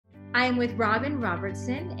I am with Robyn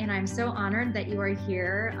Robertson, and I'm so honored that you are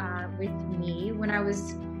here with me. When I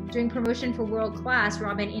was doing promotion for World Class,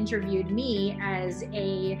 Robyn interviewed me as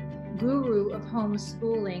a guru of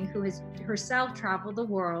homeschooling who has herself traveled the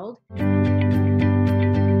world.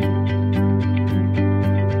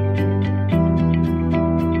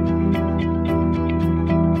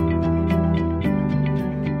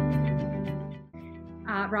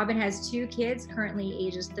 Robyn has two kids, currently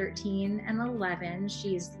ages 13 and 11.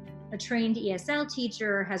 She's a trained ESL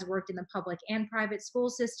teacher, has worked in the public and private school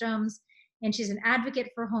systems, and she's an advocate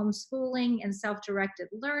for homeschooling and self-directed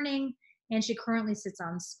learning, and she currently sits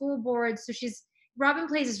on school boards. So Robyn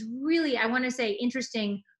plays this really, I want to say,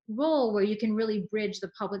 interesting role where you can really bridge the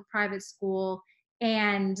public-private school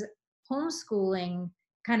and homeschooling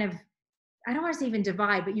kind of, I don't want to say even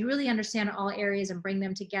divide, but you really understand all areas and bring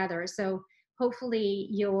them together. So hopefully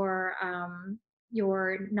your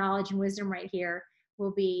knowledge and wisdom right here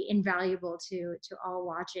will be invaluable to all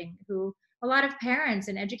watching, who a lot of parents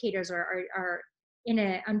and educators are in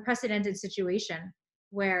an unprecedented situation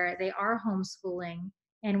where they are homeschooling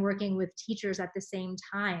and working with teachers at the same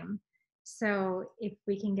time. So if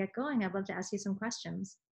we can get going, I'd love to ask you some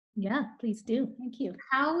questions. Yeah, please do. Thank you.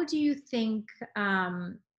 How do you think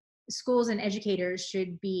schools and educators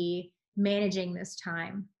should be managing this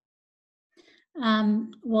time?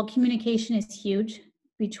 Well, communication is huge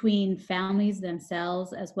between families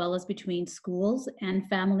themselves, as well as between schools and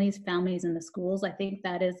families and the schools. I think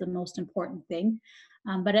that is the most important thing.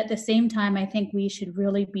 But at the same time, I think we should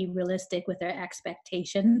really be realistic with our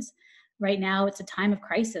expectations. Right now, it's a time of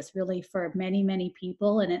crisis, really, for many, many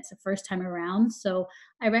people, and it's the first time around. So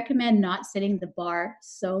I recommend not setting the bar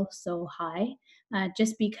so high,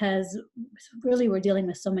 just because really we're dealing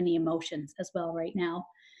with so many emotions as well right now.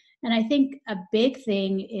 And I think a big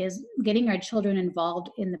thing is getting our children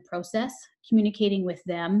involved in the process, communicating with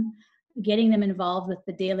them, getting them involved with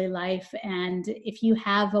the daily life. And if you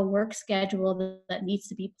have a work schedule that needs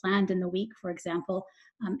to be planned in the week, for example,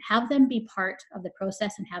 have them be part of the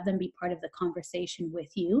process and have them be part of the conversation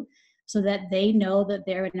with you so that they know that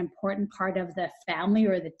they're an important part of the family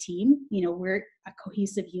or the team. You know, we're a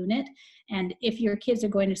cohesive unit. And if your kids are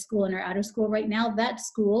going to school and are out of school right now, that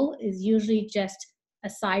school is usually just a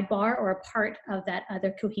sidebar or a part of that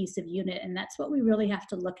other cohesive unit. And that's what we really have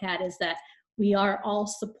to look at, is that we are all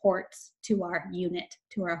supports to our unit,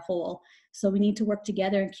 to our whole. So we need to work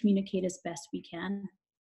together and communicate as best we can.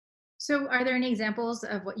 So are there any examples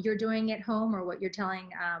of what you're doing at home, or what you're telling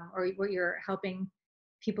or what you're helping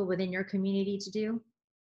people within your community to do?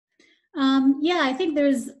 Yeah, I think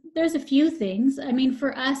there's a few things. I mean,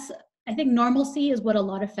 for us, I think normalcy is what a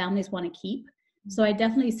lot of families want to keep. So I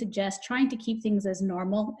definitely suggest trying to keep things as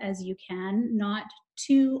normal as you can, not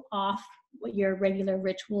too off what your regular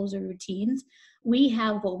rituals or routines. We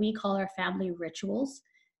have what we call our family rituals,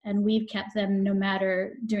 and we've kept them no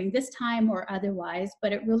matter during this time or otherwise,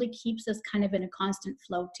 but it really keeps us kind of in a constant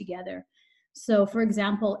flow together. So for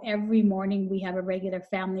example, every morning we have a regular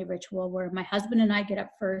family ritual where my husband and I get up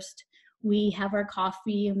first. We have our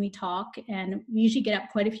coffee and we talk, and we usually get up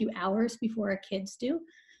quite a few hours before our kids do.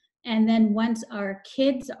 And then once our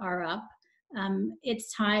kids are up,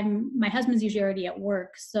 it's time. My husband's usually already at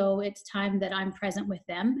work, so it's time that I'm present with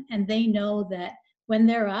them. And they know that when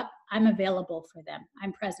they're up, I'm available for them.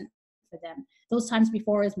 I'm present for them. Those times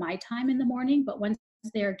before is my time in the morning, but once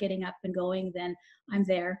they're getting up and going, then I'm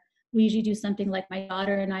there. We usually do something like my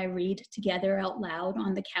daughter and I read together out loud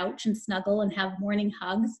on the couch and snuggle and have morning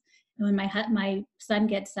hugs. And when my son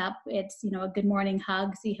gets up, it's, a good morning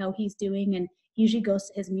hug, see how he's doing, and he usually goes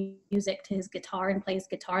to his music, to his guitar, and plays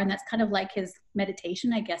guitar, and that's kind of like his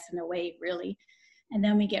meditation, I guess, in a way, really. And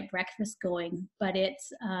then we get breakfast going. But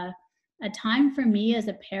it's a time for me as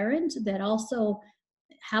a parent that also,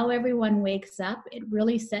 how everyone wakes up, it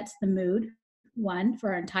really sets the mood, one,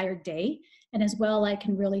 for our entire day. And as well, I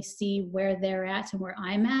can really see where they're at and where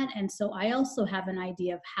I'm at. And so I also have an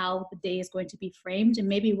idea of how the day is going to be framed and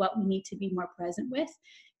maybe what we need to be more present with,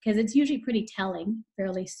 because it's usually pretty telling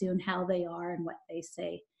fairly soon how they are and what they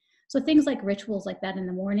say. So things like rituals like that in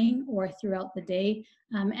the morning or throughout the day.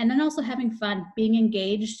 And then also having fun, being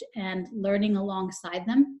engaged and learning alongside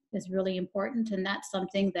them is really important. And that's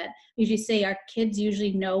something that we usually say our kids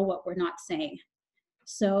usually know what we're not saying.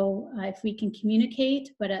 So if we can communicate,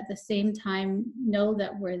 but at the same time know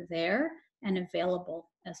that we're there and available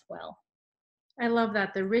as well. I love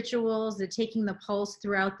that. The rituals, the taking the pulse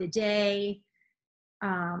throughout the day,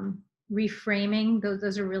 reframing,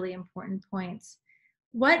 those are really important points.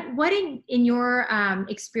 What in your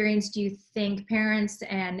experience do you think parents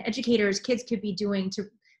and educators, kids could be doing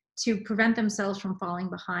to prevent themselves from falling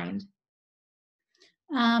behind?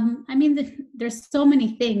 I mean, there's so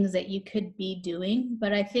many things that you could be doing,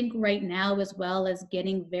 but I think right now, as well as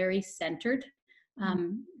getting very centered,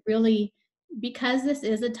 really, because this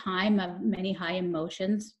is a time of many high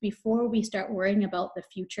emotions, before we start worrying about the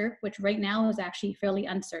future, which right now is actually fairly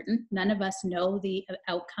uncertain, none of us know the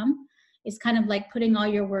outcome. It's kind of like putting all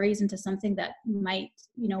your worries into something that might,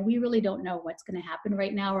 we really don't know what's going to happen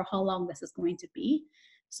right now or how long this is going to be.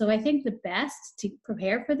 So I think the best to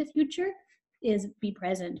prepare for the future is be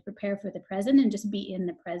present, prepare for the present, and just be in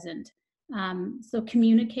the present. So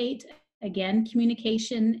communicate. Again,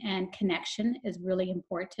 communication and connection is really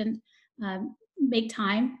important. Make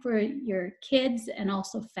time for your kids and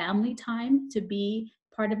also family time to be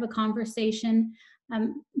part of a conversation.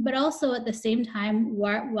 But also at the same time,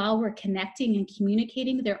 while we're connecting and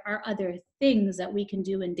communicating, there are other things that we can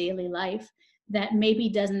do in daily life that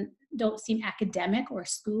maybe don't seem academic or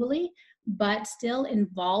schooly, but still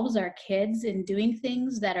involves our kids in doing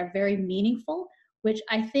things that are very meaningful, which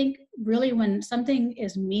I think really, when something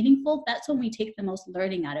is meaningful, that's when we take the most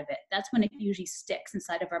learning out of it. That's when it usually sticks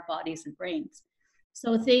inside of our bodies and brains.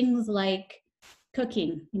 So things like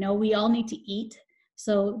cooking, we all need to eat.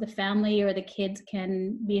 So the family or the kids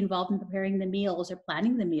can be involved in preparing the meals or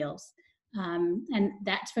planning the meals. And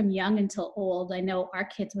that's from young until old. I know our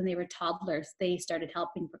kids, when they were toddlers, they started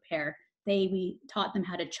helping prepare. We taught them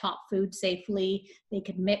how to chop food safely. They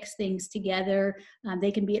could mix things together.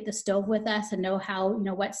 They can be at the stove with us and know how,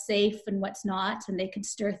 what's safe and what's not, and they could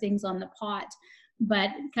stir things on the pot.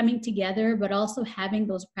 But coming together, but also having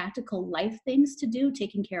those practical life things to do,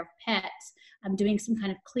 taking care of pets, doing some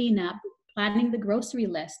kind of cleanup, planning the grocery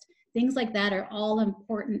list, things like that are all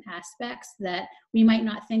important aspects that we might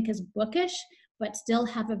not think as bookish, but still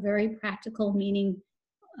have a very practical meaning,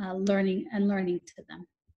 learning to them.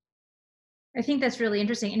 I think that's really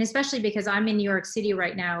interesting. And especially because I'm in New York City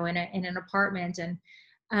right now in an apartment,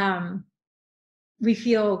 and we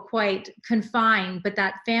feel quite confined, but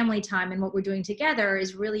that family time and what we're doing together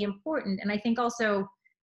is really important. And I think also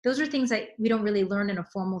those are things that we don't really learn in a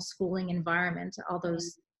formal schooling environment, all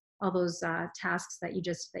those tasks that you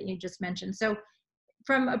just mentioned. So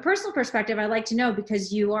from a personal perspective, I'd like to know,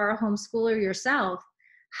 because you are a homeschooler yourself,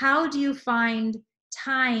 how do you find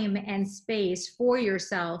time and space for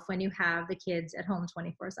yourself when you have the kids at home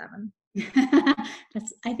 24/7?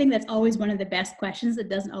 I think that's always one of the best questions that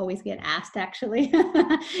doesn't always get asked, actually.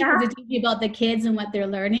 Yeah. It's usually about the kids and what they're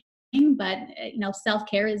learning, but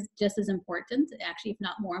self-care is just as important, actually, if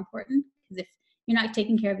not more important, because if you're not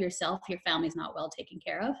taking care of yourself, your family's not well taken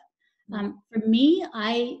care of. For me,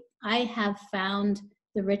 I have found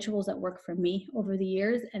the rituals that work for me over the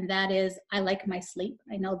years, and that is, I like my sleep.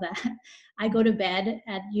 I know that. I go to bed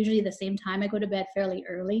at usually the same time. I go to bed fairly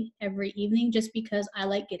early every evening, just because I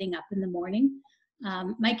like getting up in the morning.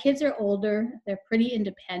 My kids are older. They're pretty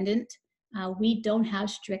independent. We don't have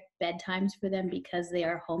strict bedtimes for them because they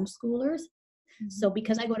are homeschoolers. So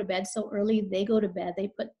because I go to bed so early, they go to bed, they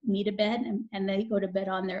put me to bed, and they go to bed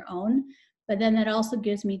on their own. But then that also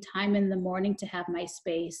gives me time in the morning to have my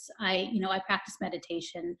space. I practice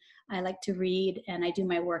meditation. I like to read, and I do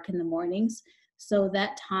my work in the mornings. So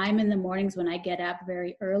that time in the mornings when I get up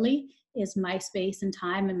very early is my space and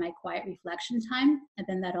time and my quiet reflection time. And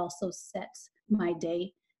then that also sets my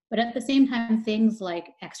day. But at the same time, things like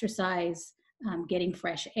exercise, getting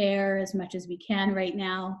fresh air as much as we can right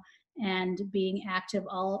now, and being active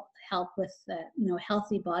all help with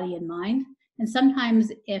healthy body and mind. And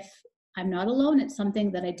sometimes, if I'm not alone, it's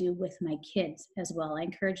something that I do with my kids as well. I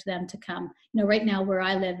encourage them to come. Right now where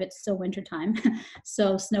I live, it's still wintertime.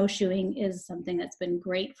 So snowshoeing is something that's been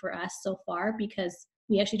great for us so far, because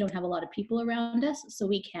we actually don't have a lot of people around us. So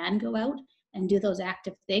we can go out and do those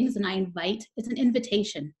active things. And it's an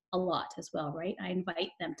invitation a lot as well, right? I invite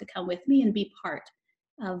them to come with me and be part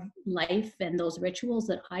of life and those rituals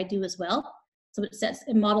that I do as well. So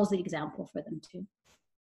it models the example for them too.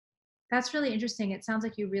 That's really interesting. It sounds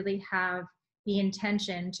like you really have the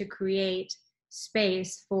intention to create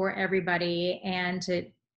space for everybody, and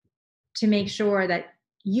to make sure that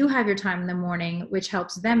you have your time in the morning, which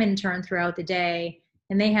helps them in turn throughout the day,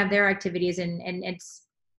 and they have their activities, and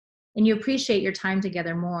you appreciate your time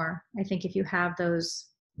together more. I think if you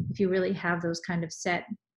really have those kind of set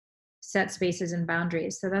spaces and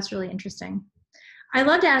boundaries. So that's really interesting. I'd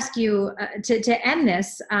love to ask you, to end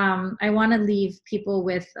this, I want to leave people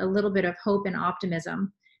with a little bit of hope and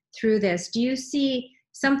optimism through this. Do you see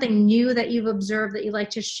something new that you've observed that you'd like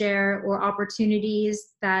to share, or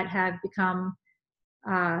opportunities that have become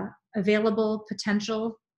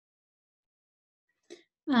potential?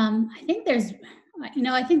 I think there's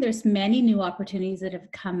I think there's many new opportunities that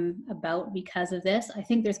have come about because of this. I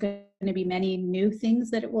think there's going to be many new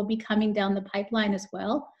things that will be coming down the pipeline as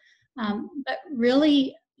well. But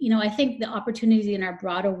really, I think the opportunities in our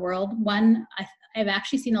broader world, one, I've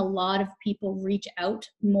actually seen a lot of people reach out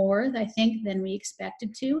more, I think, than we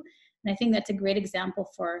expected to. And I think that's a great example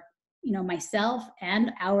for, myself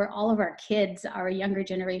and all of our kids, our younger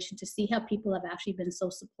generation, to see how people have actually been so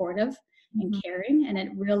supportive and caring. And it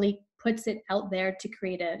really puts it out there to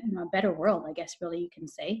create a better world, I guess, really, you can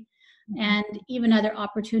say. And even other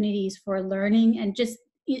opportunities for learning, and just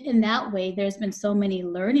in that way, there's been so many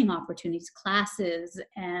learning opportunities, classes,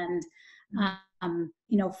 and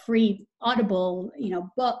free Audible,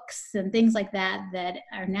 books and things like that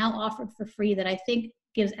are now offered for free, that I think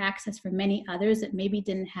gives access for many others that maybe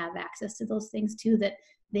didn't have access to those things too, that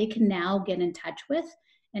they can now get in touch with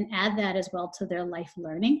and add that as well to their life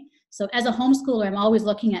learning. So as a homeschooler, I'm always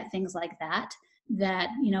looking at things like that,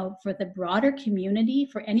 for the broader community,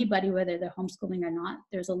 for anybody, whether they're homeschooling or not,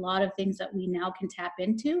 there's a lot of things that we now can tap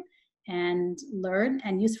into and learn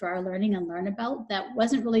and use for our learning and learn about that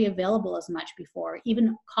wasn't really available as much before,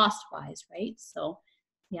 even cost-wise, right? So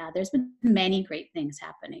yeah, there's been many great things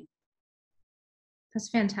happening. That's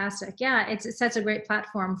fantastic. Yeah, it sets a great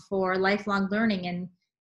platform for lifelong learning and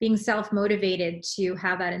being self-motivated to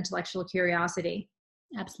have that intellectual curiosity.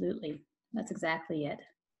 Absolutely. That's exactly it.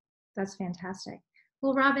 That's fantastic.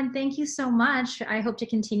 Well, Robyn, thank you so much. I hope to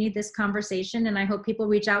continue this conversation, and I hope people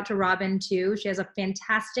reach out to Robyn too. She has a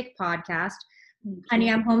fantastic podcast. Honey,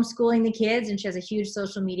 I'm Homeschooling the Kids, and she has a huge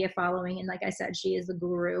social media following. And like I said, she is the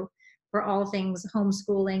guru for all things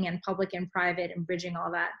homeschooling and public and private and bridging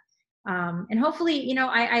all that. And hopefully,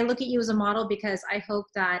 I look at you as a model, because I hope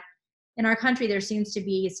that in our country, there seems to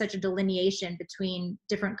be such a delineation between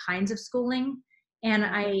different kinds of schooling.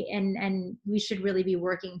 And we should really be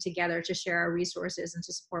working together to share our resources and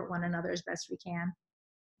to support one another as best we can.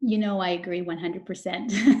 I agree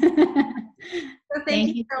 100%. So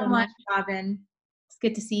thank you so much, Robyn. It's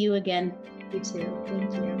good to see you again. You too.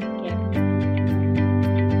 Thank you. Okay.